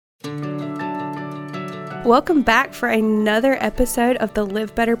Welcome back for another episode of the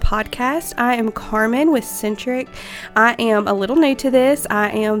Live Better podcast. I am Carmen with Centric. I am a little new to this. I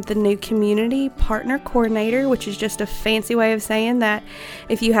am the new community partner coordinator, which is just a fancy way of saying that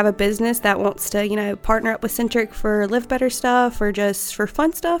if you have a business that wants to, partner up with Centric for Live Better stuff or just for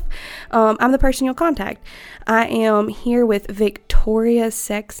fun stuff, I'm the person you'll contact. I am here with Victoria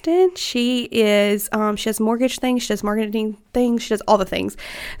Sexton. She is, she does mortgage things, she does marketing things, she does all the things.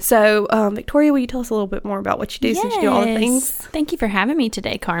 So, Victoria, will you tell us a little bit more about what you do since you do all the things? Thank you for having me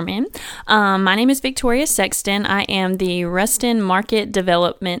today, Carmen. My name is Victoria Sexton. I am the Ruston Market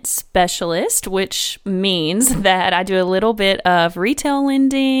Development Specialist, which means that I do a little bit of retail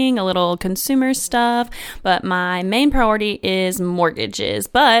lending, a little consumer stuff, but my main priority is mortgages.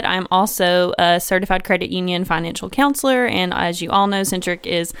 But I'm also a certified credit union financial counselor, and as you all know, Centric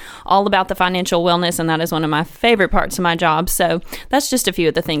is all about the financial wellness, and that is one of my favorite parts of my job. So that's just a few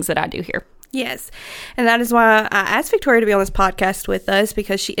of the things that I do here. Yes, and that is why I asked Victoria to be on this podcast with us,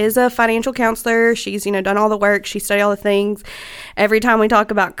 because she is a financial counselor. She's, done all the work. She studied all the things. Every time we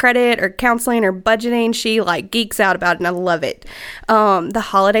talk about credit or counseling or budgeting, she geeks out about it, and I love it. The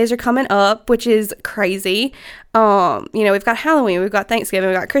holidays are coming up, which is crazy. We've got Halloween, we've got Thanksgiving,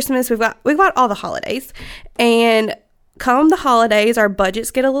 we've got Christmas, we've got all the holidays. And come the holidays, our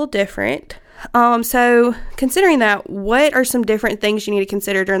budgets get a little different. So considering that, what are some different things you need to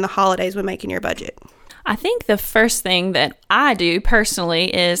consider during the holidays when making your budget? I think the first thing that I do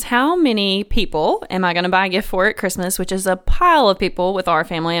personally is how many people am I going to buy a gift for at Christmas, which is a pile of people with our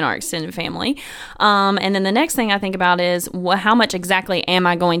family and our extended family. And then the next thing I think about is how much exactly am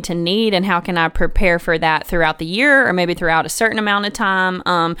I going to need, and how can I prepare for that throughout the year or maybe throughout a certain amount of time.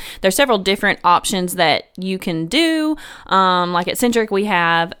 There's several different options that you can do. Like at Centric, we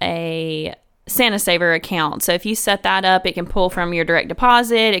have a Santa Saver account. So if you set that up, it can pull from your direct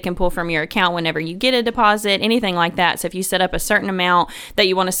deposit. It can pull from your account whenever you get a deposit, anything like that. So if you set up a certain amount that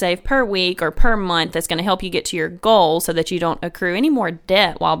you want to save per week or per month, that's going to help you get to your goal so that you don't accrue any more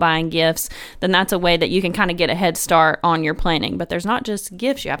debt while buying gifts, then that's a way that you can kind of get a head start on your planning. But there's not just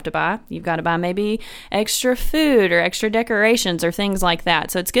gifts you have to buy. You've got to buy maybe extra food or extra decorations or things like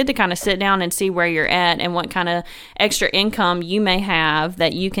that. So it's good to kind of sit down and see where you're at and what kind of extra income you may have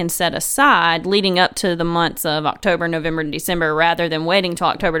that you can set aside leading up to the months of October, November, and December, rather than waiting till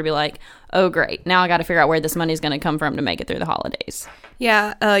October to be like, oh, great, now I got to figure out where this money is going to come from to make it through the holidays.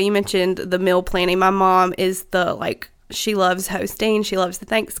 Yeah, you mentioned the meal planning. My mom is she loves hosting. She loves the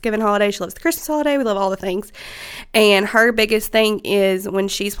Thanksgiving holiday. She loves the Christmas holiday. We love all the things. And her biggest thing is when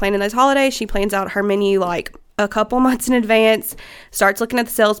she's planning those holidays, she plans out her menu a couple months in advance, starts looking at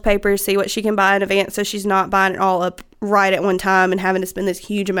the sales papers, see what she can buy in advance so she's not buying it all up right at one time and having to spend this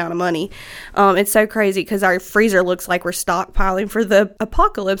huge amount of money. It's so crazy because our freezer looks like we're stockpiling for the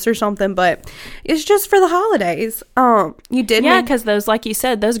apocalypse or something, but it's just for the holidays. Because those, like you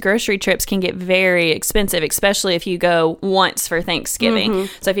said, those grocery trips can get very expensive, especially if you go once for Thanksgiving.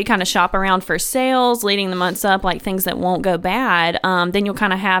 Mm-hmm. So if you kind of shop around for sales leading the months up, like things that won't go bad, then you'll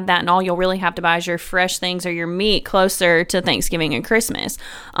kind of have that, and all you'll really have to buy is your fresh things or your meat closer to Thanksgiving and Christmas.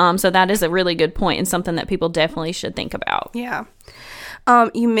 So that is a really good point and something that people definitely should think about. Yeah.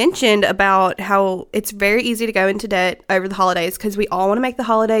 You mentioned about how it's very easy to go into debt over the holidays because we all want to make the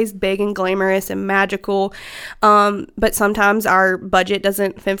holidays big and glamorous and magical, but sometimes our budget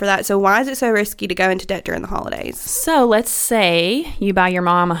doesn't fit for that. So why is it so risky to go into debt during the holidays? So let's say you buy your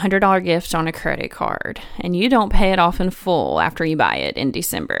mom a $100 gift on a credit card and you don't pay it off in full after you buy it in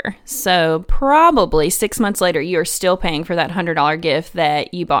December. So probably 6 months later, you're still paying for that $100 gift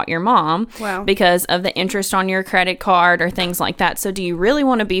that you bought your mom. Wow. Because of the interest on your credit card or things like that. So do you really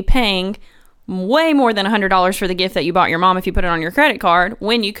want to be paying way more than $100 for the gift that you bought your mom if you put it on your credit card,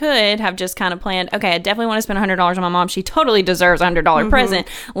 when you could have just kind of planned, okay, I definitely want to spend $100 on my mom. She totally deserves a $100 present.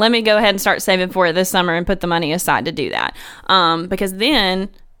 Let me go ahead and start saving for it this summer and put the money aside to do that. Because then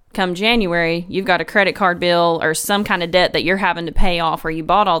come January, you've got a credit card bill or some kind of debt that you're having to pay off where you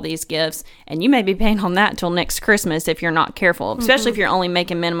bought all these gifts, and you may be paying on that till next Christmas if you're not careful, especially if you're only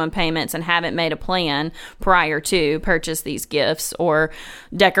making minimum payments and haven't made a plan prior to purchase these gifts or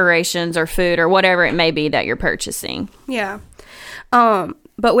decorations or food or whatever it may be that you're purchasing. Yeah.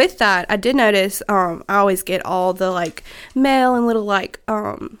 But with that, I did notice I always get all the mail and little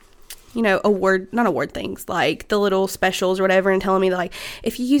not award things, like the little specials or whatever, and telling me that,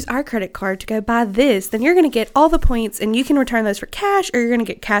 if you use our credit card to go buy this, then you're going to get all the points and you can return those for cash, or you're going to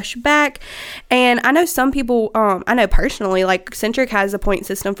get cash back. And I know some people, I know personally, Centric has a point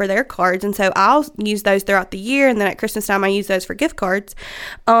system for their cards, and so I'll use those throughout the year, and then at Christmas time I use those for gift cards.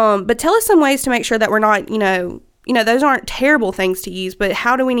 But tell us some ways to make sure that we're not, those aren't terrible things to use, but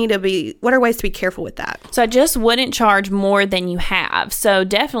how do we need to be, what are ways to be careful with that? So I just wouldn't charge more than you have. So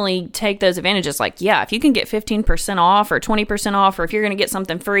definitely take those advantages. Like, yeah, if you can get 15% off or 20% off, or if you're going to get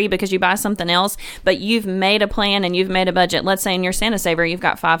something free because you buy something else, but you've made a plan and you've made a budget. Let's say in your Santa Saver, you've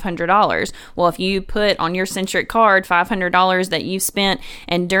got $500. Well, if you put on your Centric card $500 that you've spent,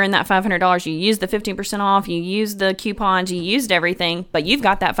 and during that $500, you used the 15% off, you used the coupons, you used everything, but you've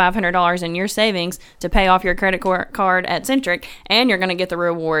got that $500 in your savings to pay off your credit card at Centric, and you're going to get the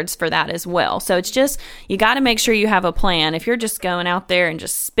rewards for that as well. So it's just, you got to make sure you have a plan. If you're just going out there and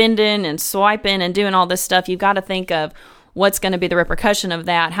just spending and swiping and doing all this stuff, you've got to think of what's going to be the repercussion of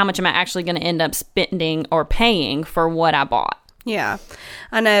that. How much am I actually going to end up spending or paying for what I bought? Yeah,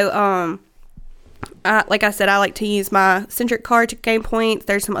 I know. Like I said, I like to use my Centric card to gain points.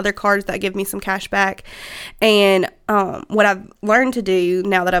 There's some other cards that give me some cash back. And what I've learned to do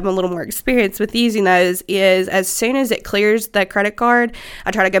now that I'm a little more experienced with using those is, as soon as it clears the credit card,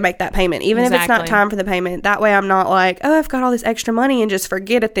 I try to go make that payment, even if it's not time for the payment. That way I'm not like, oh, I've got all this extra money, and just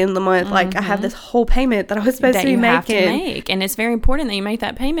forget at the end of the month. Like, I have this whole payment that I was supposed to be making. And it's very important that you make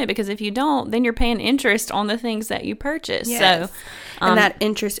that payment, because if you don't, then you're paying interest on the things that you purchase. Yes. So and that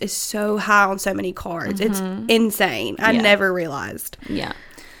interest is so high on so many cards. It's insane. I never realized. Yeah.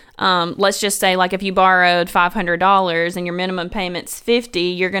 Let's just say, like, if you borrowed $500 and your minimum payment's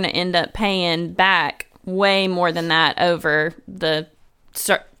 $50, you're going to end up paying back way more than that over the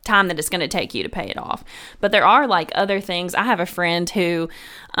time that it's going to take you to pay it off. But there are, like, other things. I have a friend who,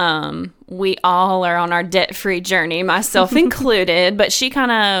 we all are on our debt-free journey, myself included, but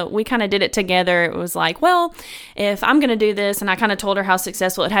we kind of did it together. It was like, well, if I'm going to do this, and I kind of told her how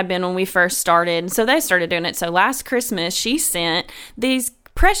successful it had been when we first started. And so they started doing it. So last Christmas, she sent these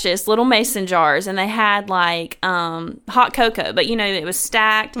precious little mason jars, and they had like hot cocoa, but it was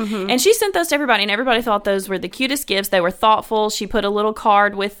stacked, and she sent those to everybody, and everybody thought those were the cutest gifts. They were thoughtful. She put a little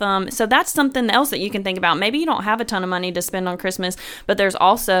card with them. So that's something else that you can think about. Maybe you don't have a ton of money to spend on Christmas, but there's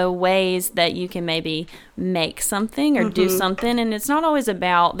also ways that you can maybe make something or do something, and it's not always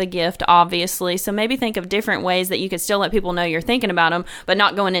about the gift, obviously. So maybe think of different ways that you could still let people know you're thinking about them, but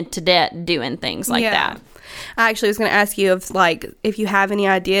not going into debt doing things like that. I actually was going to ask you if you have any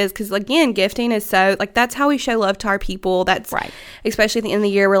ideas, because again, gifting is so, like, that's how we show love to our people. That's right. Especially at the end of the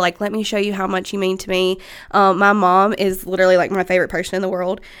year, we're like, let me show you how much you mean to me. My mom is literally like my favorite person in the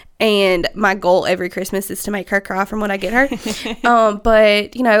world, and my goal every Christmas is to make her cry from what I get her.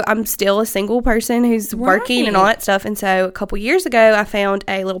 But I'm still a single person who's working and all that stuff. And so a couple years ago, I found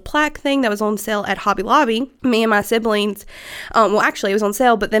a little plaque thing that was on sale at Hobby Lobby. Me and my siblings, actually it was on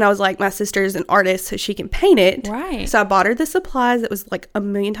sale, but then I was like, my sister's an artist, so she can paint it. Right. So I bought her the supplies. It was like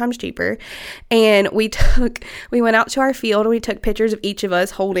 1,000,000 times cheaper. And we went out to our field, and we took pictures of each of us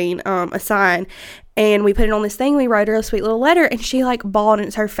holding a sign. And we put it on this thing. We wrote her a sweet little letter, and she like bawled, and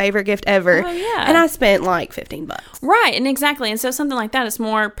it's her favorite gift ever. Oh, yeah. And I spent like $15. Right. And exactly. And so something like that is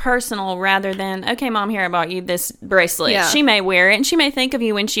more personal rather than, okay, Mom, here, I bought you this bracelet. Yeah. She may wear it, and she may think of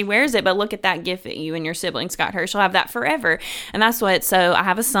you when she wears it, but look at that gift that you and your siblings got her. She'll have that forever. And that's what, so I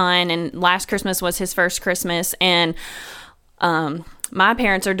have a son, and last Christmas was his first Christmas, and my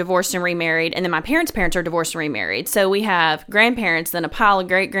parents are divorced and remarried, and then my parents' parents are divorced and remarried. So we have grandparents, then a pile of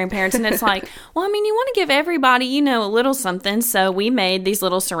great-grandparents, and it's like, well, I mean, you want to give everybody, a little something. So we made these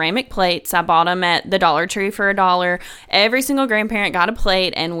little ceramic plates. I bought them at the Dollar Tree for $1. Every single grandparent got a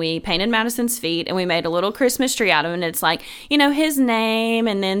plate, and we painted Madison's feet, and we made a little Christmas tree out of it. And it's like, his name,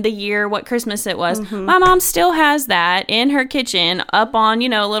 and then the year, what Christmas it was. My mom still has that in her kitchen up on,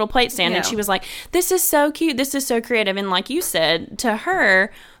 a little plate stand, and she was like, this is so cute. This is so creative. And like you said, to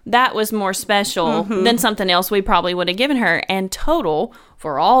her, that was more special than something else we probably would have given her. And total,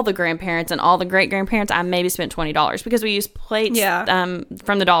 for all the grandparents and all the great-grandparents, I maybe spent $20, because we used plates from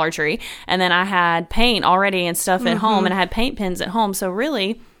the Dollar Tree, and then I had paint already and stuff at home, and I had paint pens at home. So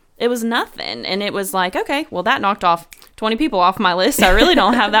really, it was nothing. And it was like, okay, well, that knocked off 20 people off my list. I really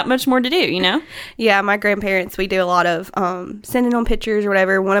don't have that much more to do, Yeah, my grandparents, we do a lot of sending them pictures or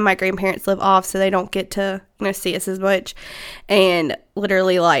whatever. One of my grandparents live off, so they don't get to see us as much. And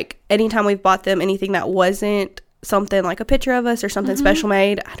literally, like, anytime we've bought them anything that wasn't something like a picture of us or something special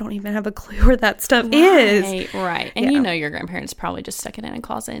made, I don't even have a clue where that stuff is. Right. And your grandparents probably just stuck it in a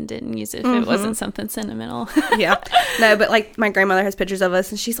closet and didn't use it if it wasn't something sentimental. Yeah. No, but like my grandmother has pictures of us,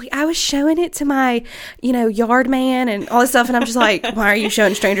 and she's like, I was showing it to my, yard man and all this stuff. And I'm just like, why are you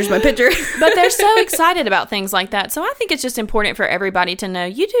showing strangers my picture? But they're so excited about things like that. So I think it's just important for everybody to know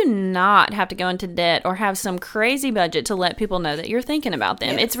you do not have to go into debt or have some crazy budget to let people know that you're thinking about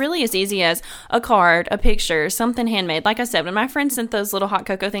them. Yes. It's really as easy as a card, a picture, something something handmade. Like I said, when my friend sent those little hot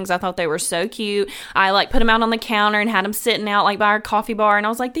cocoa things, I thought they were so cute. I like put them out on the counter and had them sitting out like by our coffee bar. And I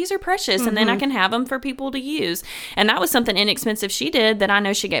was like, these are precious. And then I can have them for people to use. And that was something inexpensive she did that I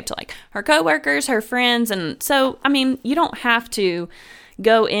know she gave to like her coworkers, her friends. And so, I mean, you don't have to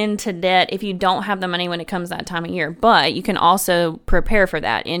go into debt if you don't have the money when it comes that time of year. But you can also prepare for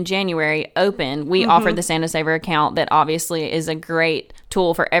that. In January, we offer the Santa Saver account that obviously is a great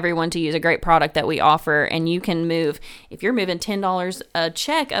tool for everyone to use, a great product that we offer. And you can move, if you're moving $10 a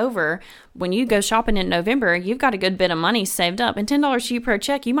check over, when you go shopping in November, you've got a good bit of money saved up. And $10 to you per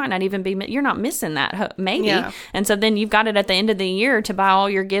check, you might not even be, you're not missing that, maybe. Yeah. And so then you've got it at the end of the year to buy all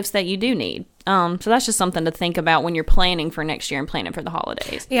your gifts that you do need. So that's just something to think about when you're planning for next year and planning for the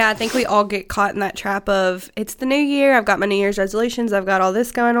holidays. Yeah, I think we all get caught in that trap of, it's the new year, I've got my New Year's resolutions, I've got all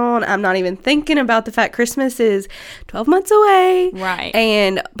this going on, I'm not even thinking about the fact Christmas is 12 months away.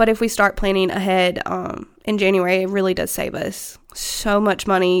 Right. But if we start planning ahead in January, it really does save us so much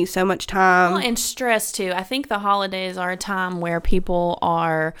money, so much time. Well, and stress too. I think the holidays are a time where people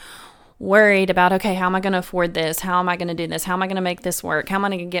are worried about, okay, how am I going to afford this? How am I going to do this? How am I going to make this work? How am I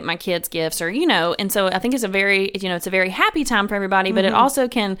going to get my kids gifts? Or, and so I think it's a very, it's a very happy time for everybody, but it also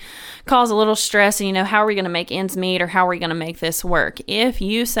can cause a little stress. And, how are we going to make ends meet, or how are we going to make this work? If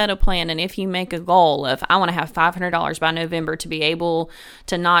you set a plan and if you make a goal of, I want to have $500 by November to be able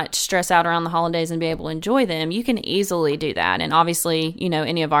to not stress out around the holidays and be able to enjoy them, you can easily do that. And obviously,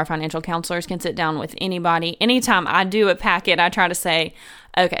 any of our financial counselors can sit down with anybody. Anytime I do a packet, I try to say,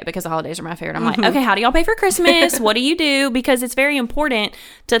 okay, because the holidays are my favorite. I'm like, okay, how do y'all pay for Christmas? What do you do? Because it's very important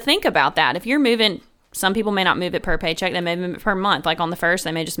to think about that. If you're moving, some people may not move it per paycheck. They may move it per month. Like on the first,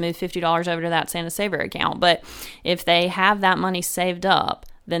 they may just move $50 over to that Santa Saver account. But if they have that money saved up,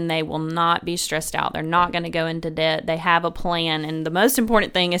 then they will not be stressed out. They're not going to go into debt. They have a plan. And the most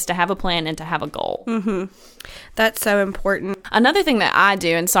important thing is to have a plan and to have a goal. That's so important. Another thing that I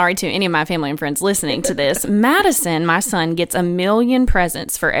do, and sorry to any of my family and friends listening to this, Madison, my son, gets 1 million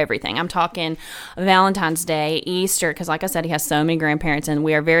presents for everything. I'm talking Valentine's Day, Easter, because like I said, he has so many grandparents, and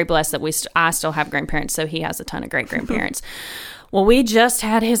we are very blessed that I still have grandparents, so he has a ton of great-grandparents. Well, we just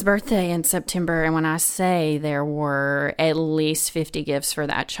had his birthday in September, and when I say there were at least 50 gifts for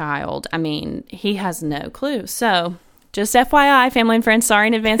that child, I mean, he has no clue. So just FYI, family and friends, sorry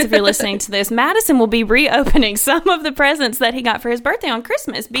in advance if you're listening to this, Madison will be reopening some of the presents that he got for his birthday on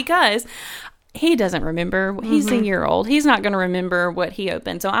Christmas because he doesn't remember. He's a year old. He's not going to remember what he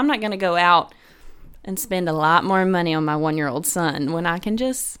opened. So I'm not going to go out and spend a lot more money on my 1-year-old son when I can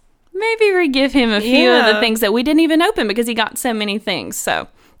just maybe re-give him a few of the things that we didn't even open because he got so many things. So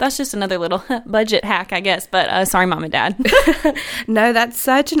that's just another little budget hack, I guess. But sorry, Mom and Dad. No, that's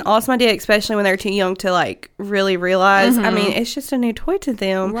such an awesome idea, especially when they're too young to really realize. I mean, it's just a new toy to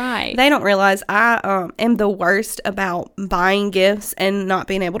them. Right. They don't realize I am the worst about buying gifts and not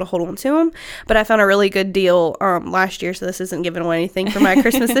being able to hold on to them. But I found a really good deal last year, so this isn't giving away anything for my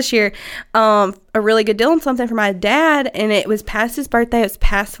Christmas this year. A really good deal on something for my dad, and it was past his birthday. It was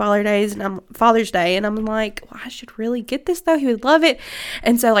past Father's Day, and I'm like, well, I should really get this though. He would love it.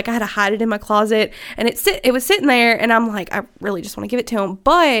 And so I had to hide it in my closet, and it was sitting there, and I'm like, I really just want to give it to him.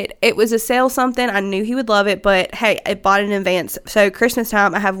 But it was a sale something. I knew he would love it, but hey, I bought it in advance. So Christmas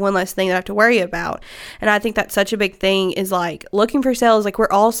time, I have one less thing that I have to worry about. And I think that's such a big thing is looking for sales. We're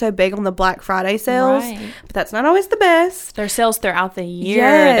all so big on the Black Friday sales, but that's not always the best. There's sales throughout the year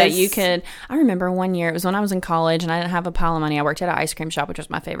that you could. I remember one year, it was when I was in college and I didn't have a pile of money. I worked at an ice cream shop, which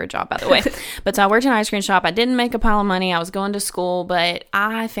was my favorite job, by the way. But so I worked in an ice cream shop. I didn't make a pile of money. I was going to school, but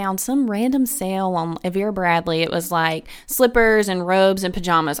I found some random sale on Vera Bradley. It was like slippers and robes and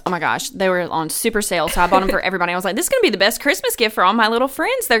pajamas. Oh my gosh, they were on super sale. So I bought them for everybody. I was like, this is going to be the best Christmas gift for all my little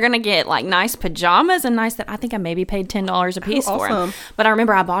friends. They're going to get nice pajamas and nice that I think I maybe paid $10 a piece for them. But I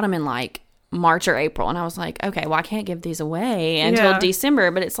remember I bought them in March or April, and I was like, okay, well, I can't give these away until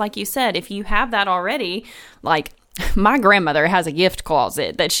December. But it's like you said, if you have that already, my grandmother has a gift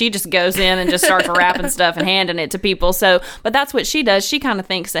closet that she just goes in and just starts wrapping stuff and handing it to people. So, but that's what she does. She kind of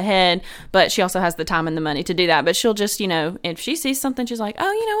thinks ahead, but she also has the time and the money to do that. But she'll just, if she sees something, she's like,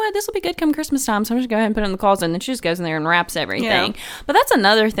 oh, you know what, this will be good come Christmas time. So I'm just go ahead and put it in the closet. And then she just goes in there and wraps everything. Yeah. But that's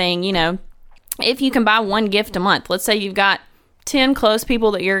another thing, if you can buy one gift a month, let's say you've got 10 close people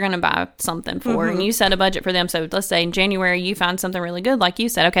that you're going to buy something for, and you set a budget for them. So let's say in January you find something really good, like you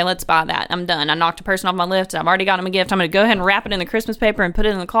said, okay, let's buy that. I'm done. I knocked a person off my list. I've already got them a gift. I'm going to go ahead and wrap it in the Christmas paper and put it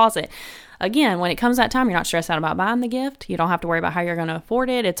in the closet. Again, when it comes that time, you're not stressed out about buying the gift. You don't have to worry about how you're going to afford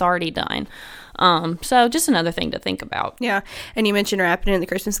it. It's already done. So just another thing to think about. Yeah. And you mentioned wrapping it in the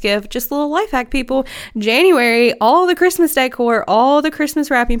Christmas gift. Just a little life hack, people. January, all the Christmas decor, all the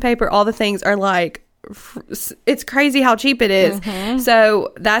Christmas wrapping paper, all the things are it's crazy how cheap it is.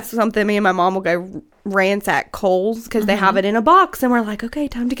 So that's something me and my mom will go ransack Kohl's because they have it in a box, and we're like, okay,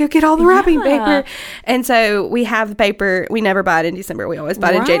 time to go get all the wrapping paper. And so we have the paper. We never buy it in December. We always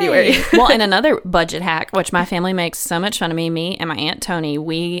buy it in January. Well, and another budget hack, which my family makes so much fun of me and my Aunt Tony,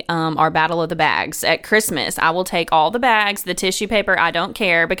 we are battle of the bags. At Christmas, I will take all the bags, the tissue paper, I don't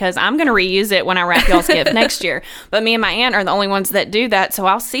care, because I'm going to reuse it when I wrap y'all's gift next year. But me and my aunt are the only ones that do that, so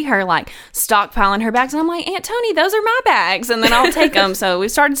I'll see her like stockpiling her bags, and I'm like, Aunt Tony, those are my bags, and then I'll take them. So we've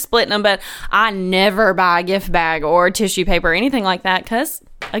started splitting them, but I never buy a gift bag or tissue paper or anything like that, because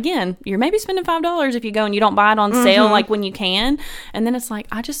again, you're maybe spending $5 if you go and you don't buy it on sale like when you can, and then it's like,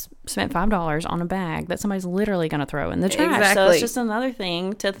 I just spent $5 on a bag that somebody's literally going to throw in the trash. Exactly. So it's just another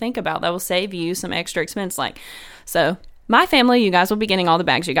thing to think about that will save you some extra expense. Like, so my family, you guys will be getting all the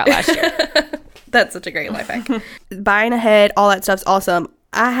bags you got last year. That's such a great life hack. Buying ahead, all that stuff's awesome.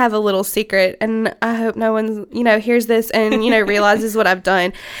 I have a little secret, and I hope no one, hears this and, realizes what I've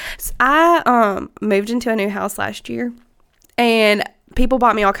done. So I moved into a new house last year, and people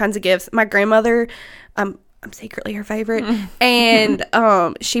bought me all kinds of gifts. My grandmother, I'm secretly her favorite, and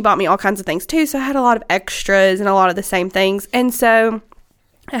she bought me all kinds of things too. So I had a lot of extras and a lot of the same things. And so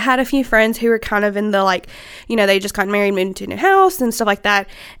I had a few friends who were kind of in the they just got married, moved into a new house and stuff like that.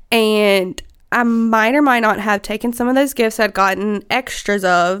 And I might or might not have taken some of those gifts I'd gotten extras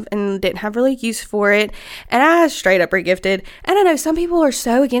of and didn't have really use for it, and I straight up regifted. And I know some people are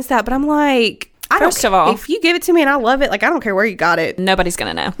so against that, but I'm like, First of all, if you give it to me and I love it, I don't care where you got it. Nobody's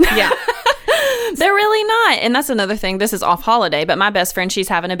gonna know. Yeah. They're really not. And that's another thing. This is off holiday, but my best friend, she's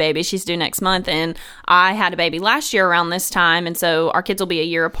having a baby. She's due next month. And I had a baby last year around this time. And so our kids will be a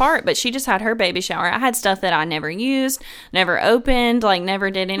year apart, but she just had her baby shower. I had stuff that I never used, never opened, never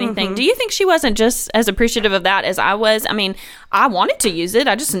did anything. Do you think she wasn't just as appreciative of that as I was? I mean, I wanted to use it.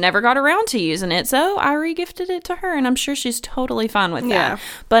 I just never got around to using it. So I regifted it to her, and I'm sure she's totally fine with that. Yeah.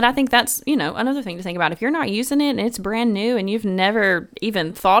 But I think that's, another thing to think about. If you're not using it and it's brand new and you've never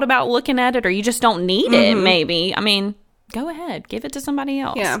even thought about looking at it, or you just don't need it, maybe, go ahead, give it to somebody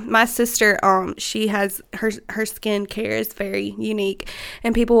else. Yeah, my sister, she has her skincare is very unique,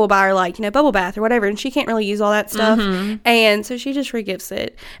 and people will buy her bubble bath or whatever, and she can't really use all that stuff, and so she just regifts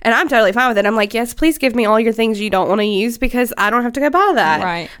it, and I'm totally fine with it. I'm like, yes, please give me all your things you don't want to use, because I don't have to go buy that.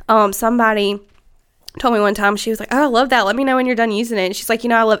 Right. Somebody told me one time, she was like, oh, I love that, let me know when you're done using it. And she's like,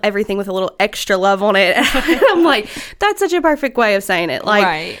 I love everything with a little extra love on it. And I'm like, that's such a perfect way of saying it.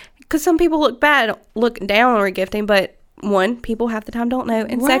 Right. Because some people look down on regifting, but one, people half the time don't know,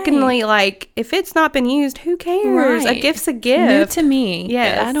 and secondly, if it's not been used, who cares? A gift's a gift. New to me.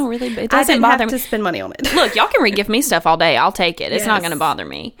 Yes. I don't really, it doesn't I didn't bother have me to spend money on it. Look, y'all can regift me stuff all day. I'll take it. It's not going to bother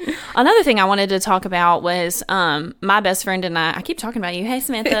me. Another thing I wanted to talk about was my best friend and I keep talking about you. Hey,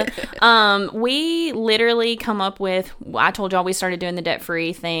 Samantha. We literally come up with, I told y'all we started doing the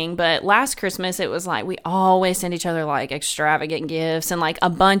debt-free thing, but last Christmas it was we always send each other extravagant gifts and a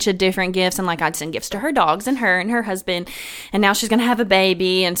bunch of different gifts, and I'd send gifts to her dogs and her husband, and now she's going to have a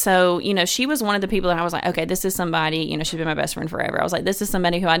baby. And so, she was one of the people that I was like, okay, this is somebody, she's been my best friend forever. I was like, this is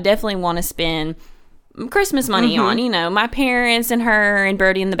somebody who I definitely want to spend Christmas money on, my parents and her and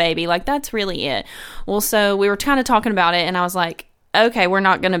Birdie and the baby. That's really it. Well, so we were kind of talking about it, and I was like, okay, we're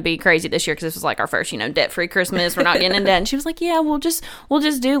not going to be crazy this year, because this was our first, debt-free Christmas. We're not getting in debt. And she was like, yeah, we'll just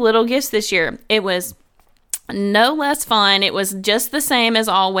do little gifts this year. It was no less fun. It was just the same as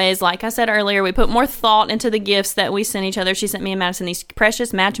always. Like I said earlier, we put more thought into the gifts that we sent each other. She sent me and Madison these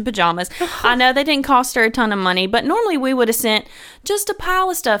precious matching pajamas. I know they didn't cost her a ton of money, but normally we would have sent just a pile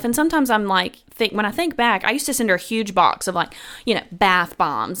of stuff. And sometimes I'm when I think back, I used to send her a huge box of bath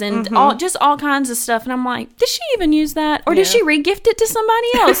bombs and all kinds of stuff. And I'm like, did she even use that? Or did she re-gift it to somebody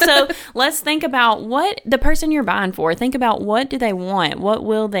else? So let's think about what the person you're buying for, think about what do they want? What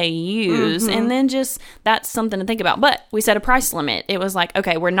will they use? And then that's something to think about. But we set a price limit. It was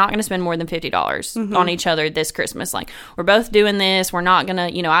okay, we're not going to spend more than $50 on each other this Christmas. We're both doing this. We're not going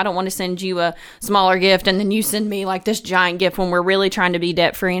to, I don't want to send you a smaller gift and then you send me this giant gift when we're really trying to be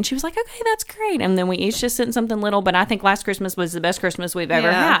debt free. And she was like, okay, that's great. And then we each just sent something little, but I think last Christmas was the best Christmas we've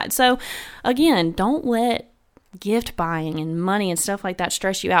ever had. So again, don't let gift buying and money and stuff like that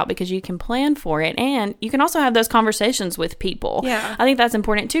stress you out, because you can plan for it, and you can also have those conversations with people. I think that's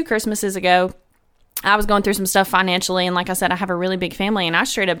important. 2 Christmases ago, I was going through some stuff financially, and like I said, I have a really big family, and I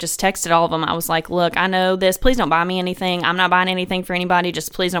straight up just texted all of them. I was like, look, I know this. Please don't buy me anything. I'm not buying anything for anybody.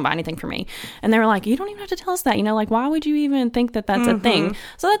 Just please don't buy anything for me. And they were like, you don't even have to tell us that. Why would you even think that that's a thing?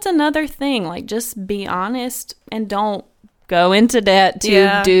 So that's another thing. Just be honest and don't go into debt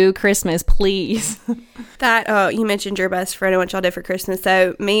to do Christmas, please. That you mentioned your best friend and what y'all did for Christmas.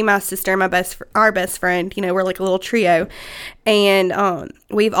 So me, my sister, our best friend, we're like a little trio, and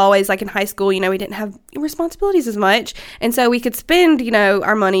we've always, like in high school, we didn't have responsibilities as much, and so we could spend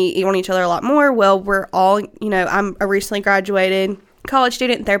our money on each other a lot more. Well, we're all I'm a recently graduated college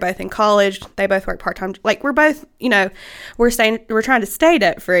student. They're both in college. They both work part-time. Like, we're both, we're trying to stay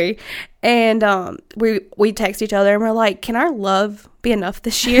debt free. And we text each other and we're like, can our love be enough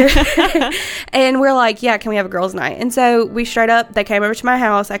this year? And we're like, yeah, can we have a girls' night? And so we straight up, they came over to my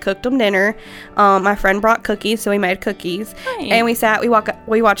house. I cooked them dinner. My friend brought cookies, so we made cookies. Nice. And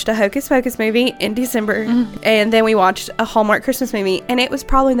we watched a Hocus Pocus movie in December. And then we watched a Hallmark Christmas movie. And it was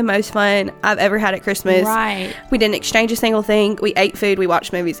probably the most fun I've ever had at Christmas. Right. We didn't exchange a single thing. We ate food. We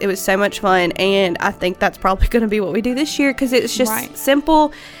watched movies. It was so much fun. And I think that's probably going to be what we do this year, because it's just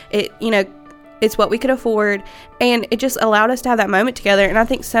simple. It's what we could afford, and it just allowed us to have that moment together. And I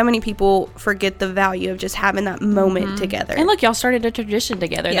think so many people forget the value of just having that moment together. And look, y'all started a tradition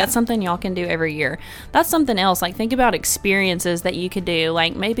together. Yeah. That's something y'all can do every year. That's something else. Like, think about experiences that you could do.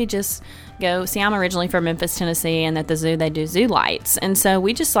 Like, maybe just go see. I'm originally from Memphis, Tennessee, and at the zoo they do zoo lights, and so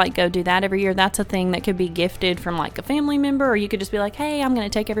we just go do that every year. That's a thing that could be gifted from like a family member, or you could just be like, hey, I'm going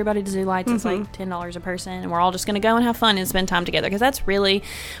to take everybody to zoo lights. It's like $10 a person, and we're all just going to go and have fun and spend time together, because that's really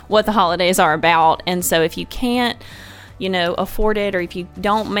what the holidays are about. And so if you can't afford it, or if you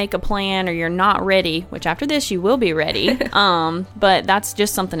don't make a plan, or you're not ready, which after this you will be ready, but that's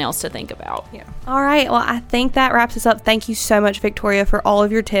just something else to think about. Yeah. All right. Well, I think that wraps us up. Thank you so much, Victoria, for all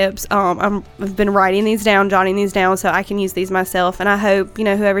of your tips. I've been writing these down, jotting these down, so I can use these myself. And I hope,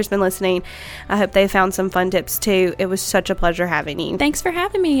 whoever's been listening, I hope they found some fun tips too. It was such a pleasure having you. Thanks for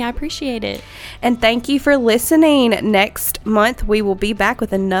having me. I appreciate it. And thank you for listening. Next month, we will be back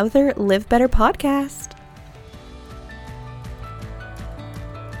with another Live Better podcast.